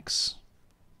legs.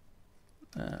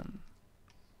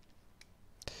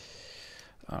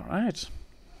 Alright.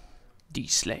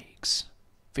 These legs.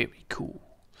 Very cool.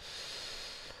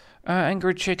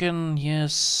 Angry chicken,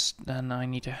 yes. Then I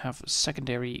need to have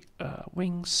secondary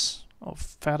wings of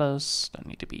feathers that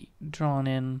need to be drawn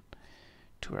in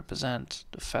to represent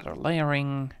the feather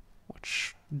layering,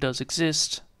 which does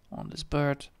exist on this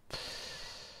bird.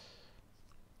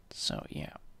 So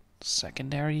yeah,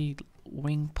 secondary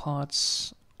wing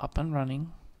parts up and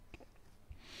running.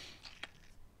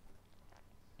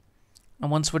 And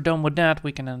once we're done with that,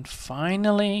 we can then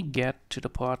finally get to the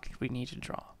part we need to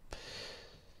draw.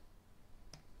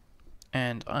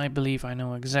 And I believe I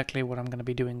know exactly what I'm going to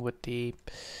be doing with the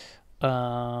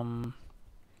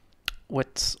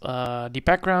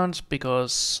background,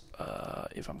 because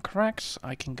if I'm correct,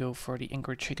 I can go for the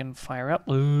angry chicken fire up.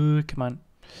 Come on.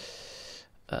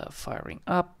 Firing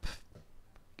up.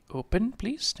 Open,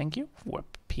 please. Thank you.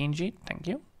 Warp PNG. Thank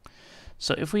you.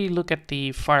 So if we look at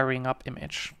the firing up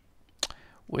image,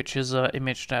 which is an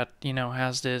image that, you know,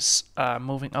 has this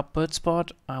moving upward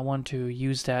spot, I want to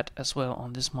use that as well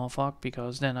on this moth-hawk,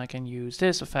 because then I can use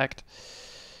this effect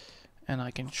and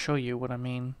I can show you what I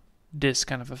mean. This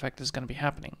kind of effect is going to be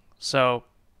happening. So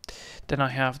then I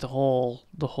have the whole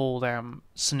damn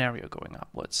scenario going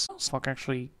upwards. Moth-hawk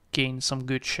actually gains some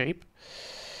good shape.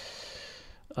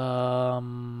 I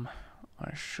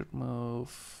should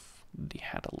move the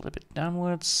head a little bit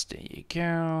downwards. There you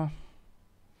go.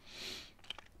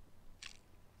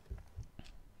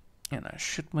 And I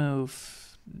should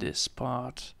move this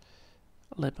part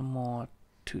a little bit more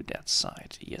to that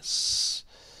side. Yes,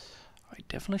 I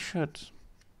definitely should,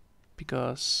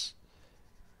 because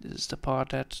this is the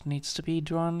part that needs to be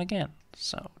drawn again.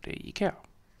 So there you go.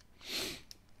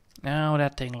 Now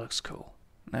that thing looks cool.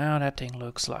 Now that thing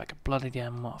looks like a bloody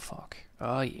damn moth-hawk.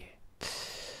 Oh yeah.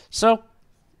 So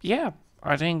yeah,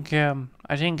 I think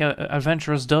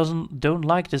adventurers don't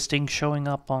like this thing showing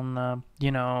up on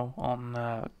you know,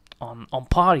 on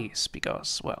parties,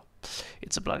 because, well,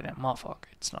 it's a bloody damn moth-hawk.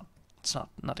 It's not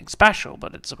nothing special,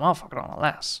 but it's a moth-hawk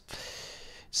nonetheless.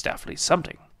 It's definitely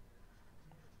something.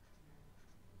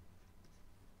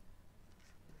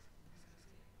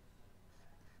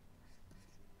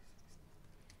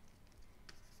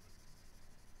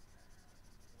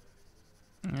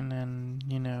 And then,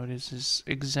 you know, this is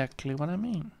exactly what I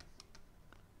mean.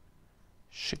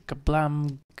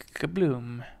 Shikablam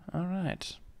kabloom.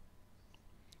 Alright.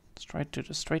 Straight to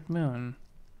the straight moon.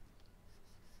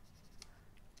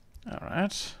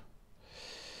 Alright.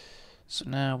 So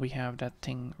now we have that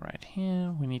thing right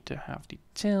here. We need to have the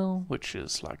tail, which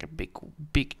is like a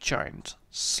big giant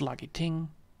sluggy thing.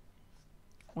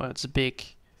 Well, it's a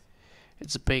big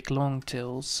long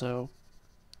tail, so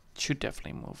it should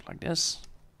definitely move like this.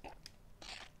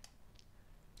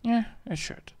 Yeah, it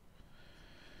should.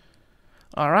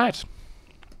 Alright.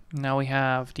 Now we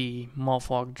have the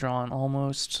moth-hawk drawn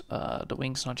almost. The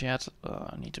wings not yet.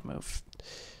 I need to move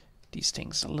these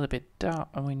things a little bit down.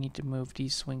 We need to move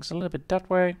these wings a little bit that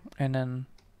way, and then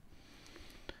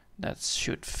that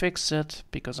should fix it,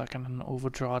 because I can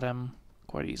overdraw them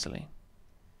quite easily.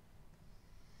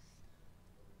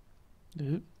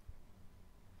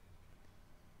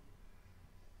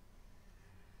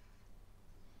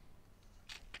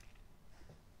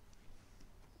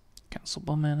 Cancel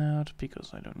Bowman out,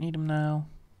 because I don't need him now.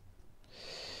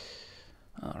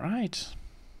 Alright.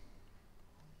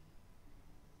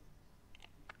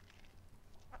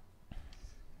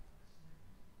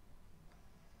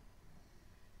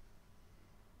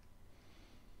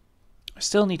 I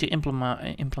still need to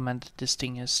implement this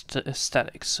thing as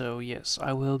static, so yes,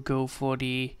 I will go for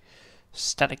the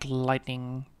static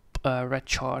lightning red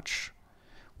charge,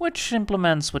 which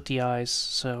implements with the eyes,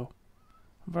 so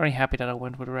I'm very happy that I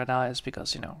went with red eyes,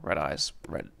 because, you know, red eyes,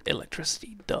 red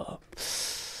electricity, duh.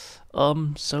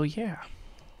 So yeah.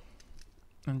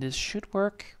 And this should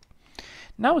work.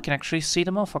 Now we can actually see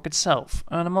the moth-hawk itself.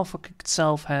 The moth-hawk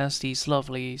itself has these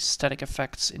lovely static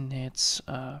effects in its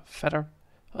feather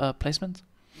placement.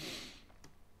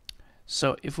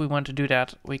 So if we want to do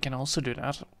that, we can also do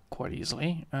that quite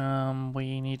easily.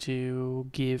 We need to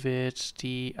give it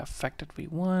the effect that we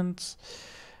want.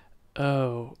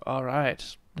 Oh,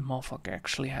 alright. The moth-hawk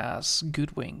actually has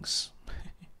good wings.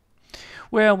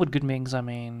 Well, with good wings, I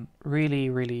mean really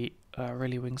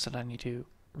wings that I need to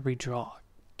redraw.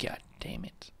 God damn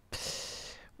it.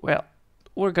 Well,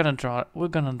 we're gonna draw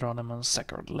them on a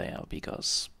separate layer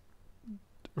because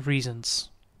reasons,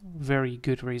 very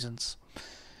good reasons.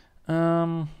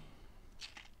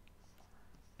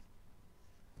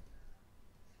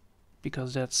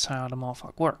 Because that's how the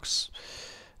moth-hawk works.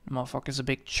 The moth-hawk is a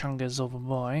big chungus of a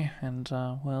boy, and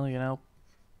well, you know,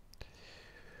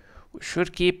 we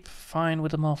should keep fine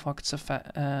with the moth-hawk. It's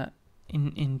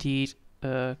indeed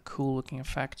a cool-looking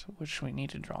effect, which we need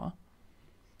to draw.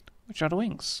 Which are the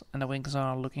wings, and the wings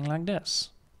are looking like this.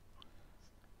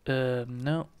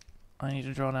 No, I need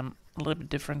to draw them a little bit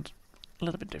different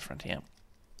here.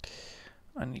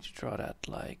 I need to draw that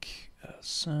like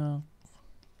so.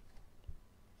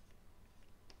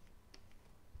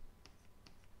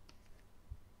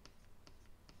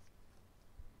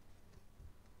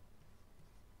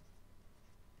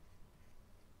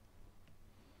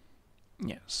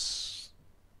 Yes,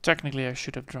 technically I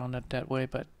should have drawn it that way,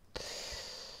 but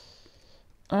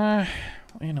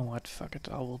you know what, fuck it,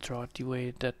 I will draw it the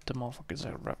way that the moth-hawk is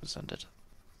represented.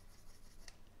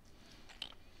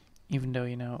 Even though,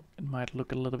 you know, it might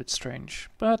look a little bit strange,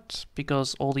 but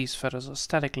because all these feathers are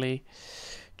statically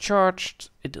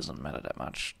charged, it doesn't matter that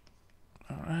much.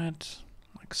 Alright,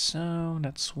 like so,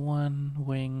 that's one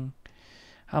wing.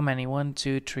 How many? 1,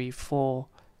 2, 3, 4,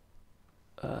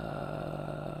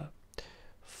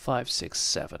 5, 6,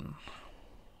 7.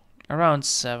 Around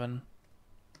 7.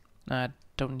 I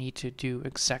don't need to do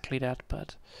exactly that,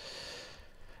 but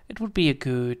it would be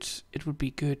good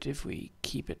if we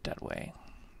keep it that way.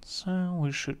 So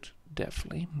we should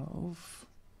definitely move.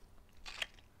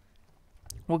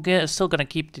 We're still gonna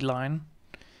keep the line.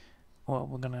 Well,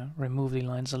 we're gonna remove the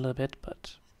lines a little bit,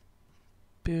 but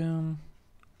boom.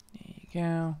 There you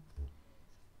go.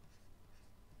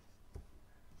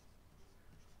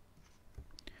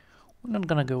 We're not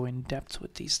gonna go in depth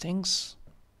with these things,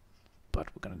 but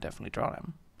we're gonna definitely draw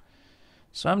them.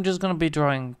 So I'm just gonna be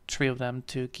drawing 3 of them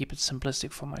to keep it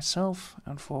simplistic for myself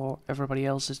and for everybody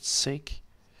else's sake.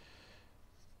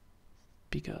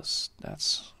 Because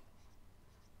that's...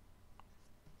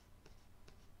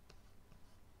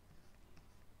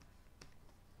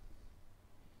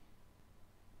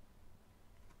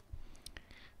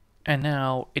 And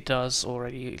now it does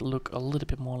already look a little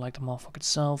bit more like the moth-hawk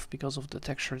itself because of the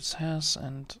texture it has,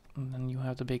 and then you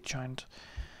have the big giant,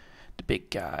 the big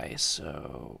guy.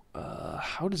 So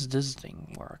how does this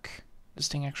thing work? This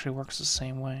thing actually works the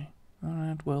same way.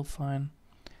 Alright, well, fine.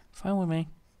 Fine with me.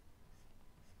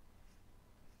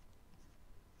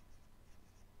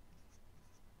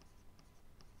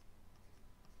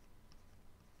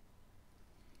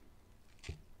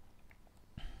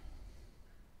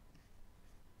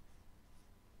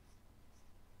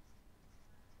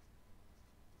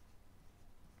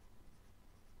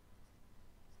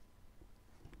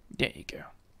 There you go.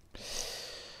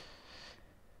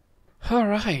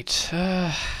 Alright.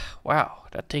 Wow,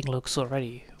 that thing looks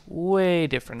already way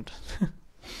different.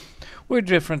 Way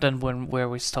different than where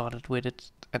we started with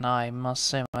it. And I must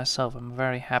say myself, I'm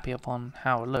very happy upon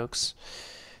how it looks.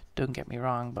 Don't get me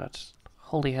wrong, but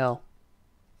holy hell.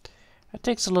 It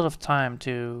takes a lot of time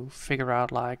to figure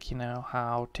out, like, you know,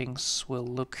 how things will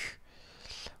look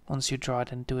once you draw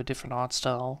it into a different art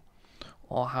style.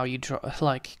 Or how you draw,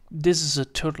 like, this is a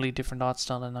totally different art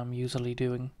style than I'm usually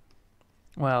doing.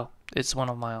 Well, it's one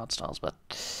of my art styles, but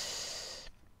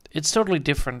it's totally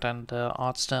different than the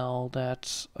art style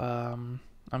that I'm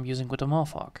using with the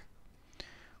moth-hawk.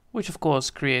 Which of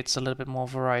course creates a little bit more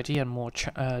variety and more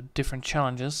different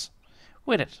challenges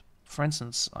with it. For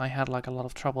instance, I had like a lot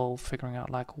of trouble figuring out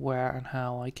like where and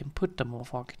how I can put the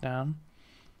moth-hawk down.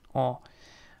 Or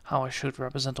how I should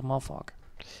represent the moth-hawk.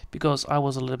 Because I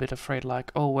was a little bit afraid,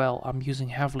 like, oh well, I'm using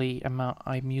heavily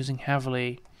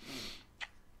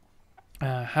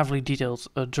detailed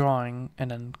drawing and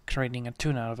then creating a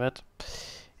tune out of it.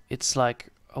 It's like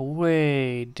a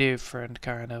way different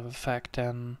kind of effect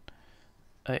than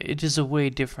it is a way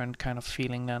different kind of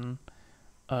feeling than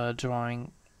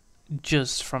drawing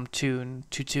just from tune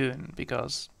to tune,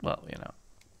 because, well, you know,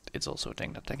 it's also a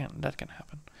thing that can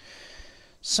happen.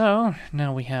 So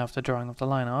now we have the drawing of the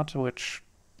line art, which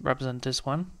represent this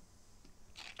one.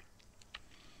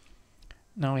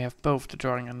 Now we have both the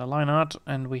drawing and the line art,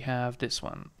 and we have this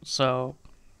one. So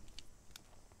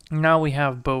now we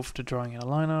have both the drawing and the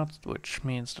line art, which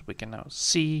means that we can now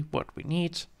see what we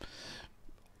need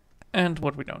and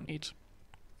what we don't need.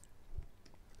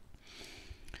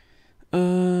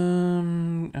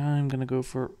 I'm gonna go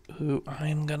for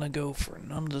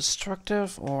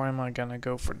non-destructive, or am I gonna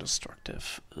go for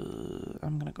destructive?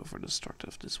 I'm gonna go for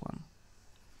destructive, this one.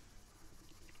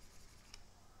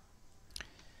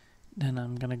 Then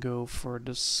I'm gonna go for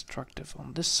destructive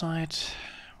on this side,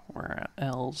 where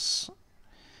else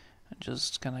I'm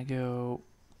just gonna go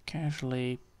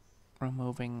casually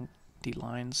removing the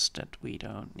lines that we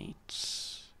don't need.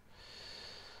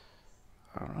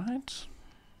 Alright.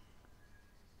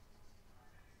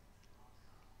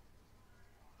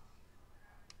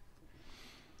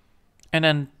 And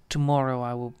then tomorrow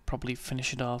I will probably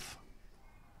finish it off,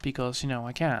 because, you know,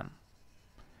 I can.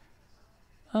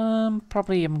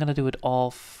 Probably I'm gonna do it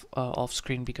off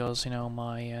screen, because, you know,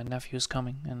 my nephew is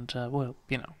coming, and well,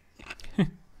 you know,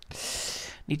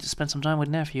 need to spend some time with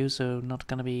nephew, so not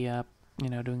gonna be you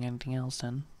know, doing anything else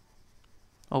then.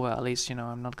 Oh well, at least, you know,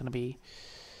 I'm not gonna be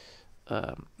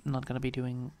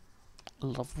doing a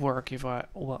lot of work if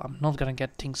I'm not gonna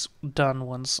get things done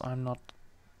once I'm not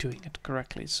doing it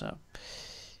correctly. So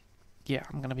yeah,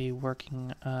 I'm gonna be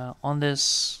working on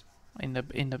this in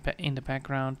the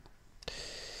background,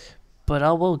 but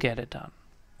I will get it done.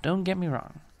 Don't get me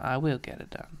wrong, I will get it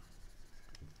done.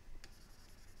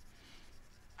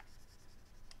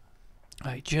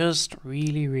 I just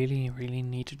really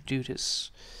need to do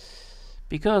this,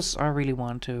 because I really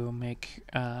want to make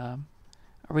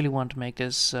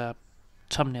this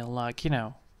thumbnail like, you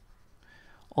know,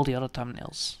 all the other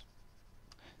thumbnails.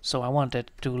 So I want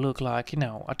it to look like, you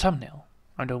know, a thumbnail.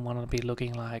 I don't want to be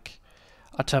looking like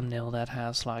a thumbnail that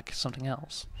has like something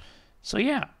else. So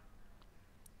yeah,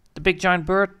 the big giant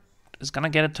bird is gonna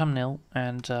get a thumbnail,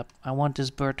 and I want this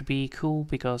bird to be cool,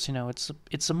 because, you know, it's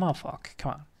a moth-hawk.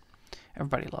 Come on,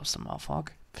 everybody loves the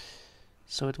moth-hawk.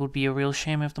 So it would be a real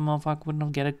shame if the moth-hawk would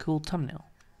not get a cool thumbnail.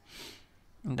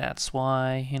 And that's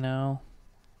why, you know,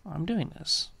 I'm doing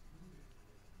this,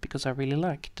 because I really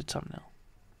like the thumbnail.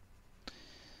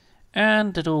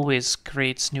 And it always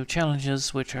creates new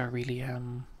challenges, which I really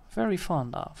am very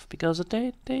fond of, because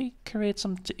they create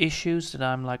some issues that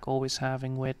I'm like always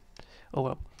having with, oh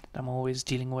well, I'm always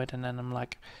dealing with, and then I'm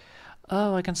like,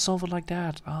 oh, I can solve it like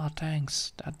that. Oh,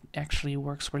 thanks. That actually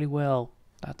works really well.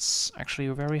 That's actually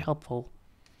very helpful.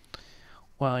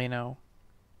 Well, you know,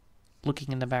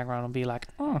 looking in the background and be like,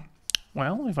 oh,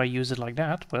 well, if I use it like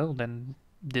that, well, then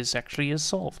this actually is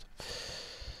solved.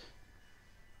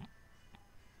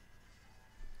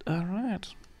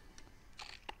 Alright.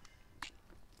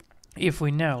 If we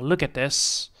now look at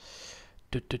this,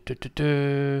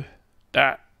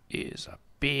 that is a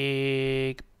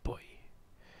big boy.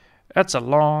 That's a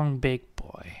long, big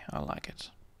boy. I like it.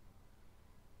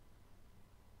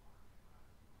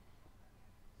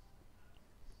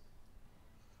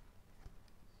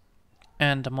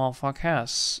 And the moth-hawk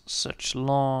has such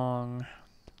long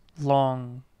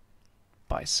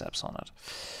biceps on it.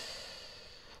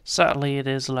 Sadly, it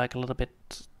is like a little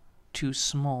bit too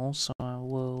small, so I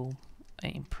will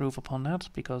improve upon that,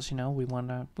 because, you know, we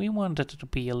want it to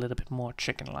be a little bit more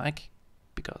chicken-like,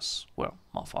 because, well,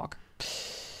 moth-hawk.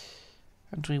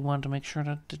 And we want to make sure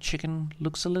that the chicken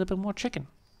looks a little bit more chicken.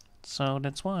 So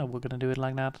that's why we're gonna do it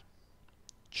like that.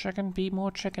 Chicken be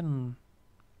more chicken.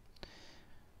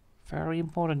 Very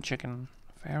important, chicken.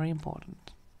 Very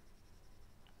important.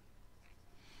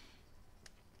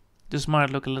 This might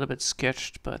look a little bit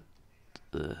sketched, but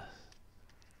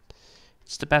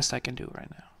it's the best I can do right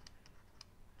now.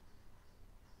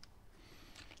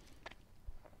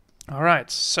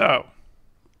 Alright, so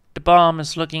the bomb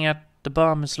is looking at the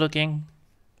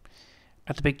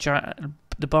big giant.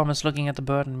 The bomb is looking at the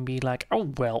bird and be like,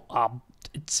 oh well,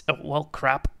 it's well,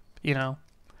 crap, you know.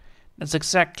 That's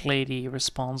exactly the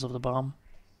response of the bomb.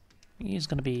 He's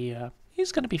gonna be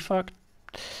fucked.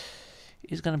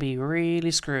 He's gonna be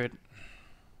really screwed.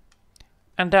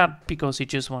 And that because he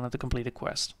just wanted to complete a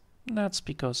quest. That's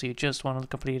because he just wanted to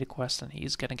complete a quest, and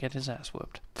he's gonna get his ass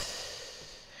whooped.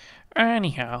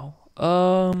 Anyhow,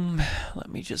 let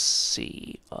me just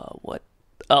see, what?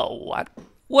 Oh,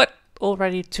 what?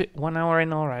 Already 1 hour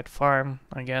in, alright, farm,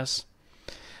 I guess.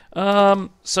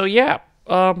 So yeah,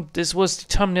 this was the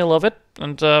thumbnail of it,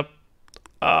 and,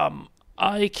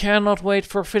 I cannot wait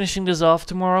for finishing this off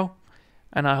tomorrow,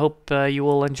 and I hope you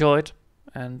all enjoyed,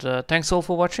 and thanks all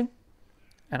for watching,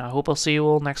 and I hope I'll see you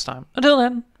all next time. Until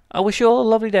then, I wish you all a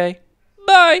lovely day.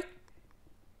 Bye!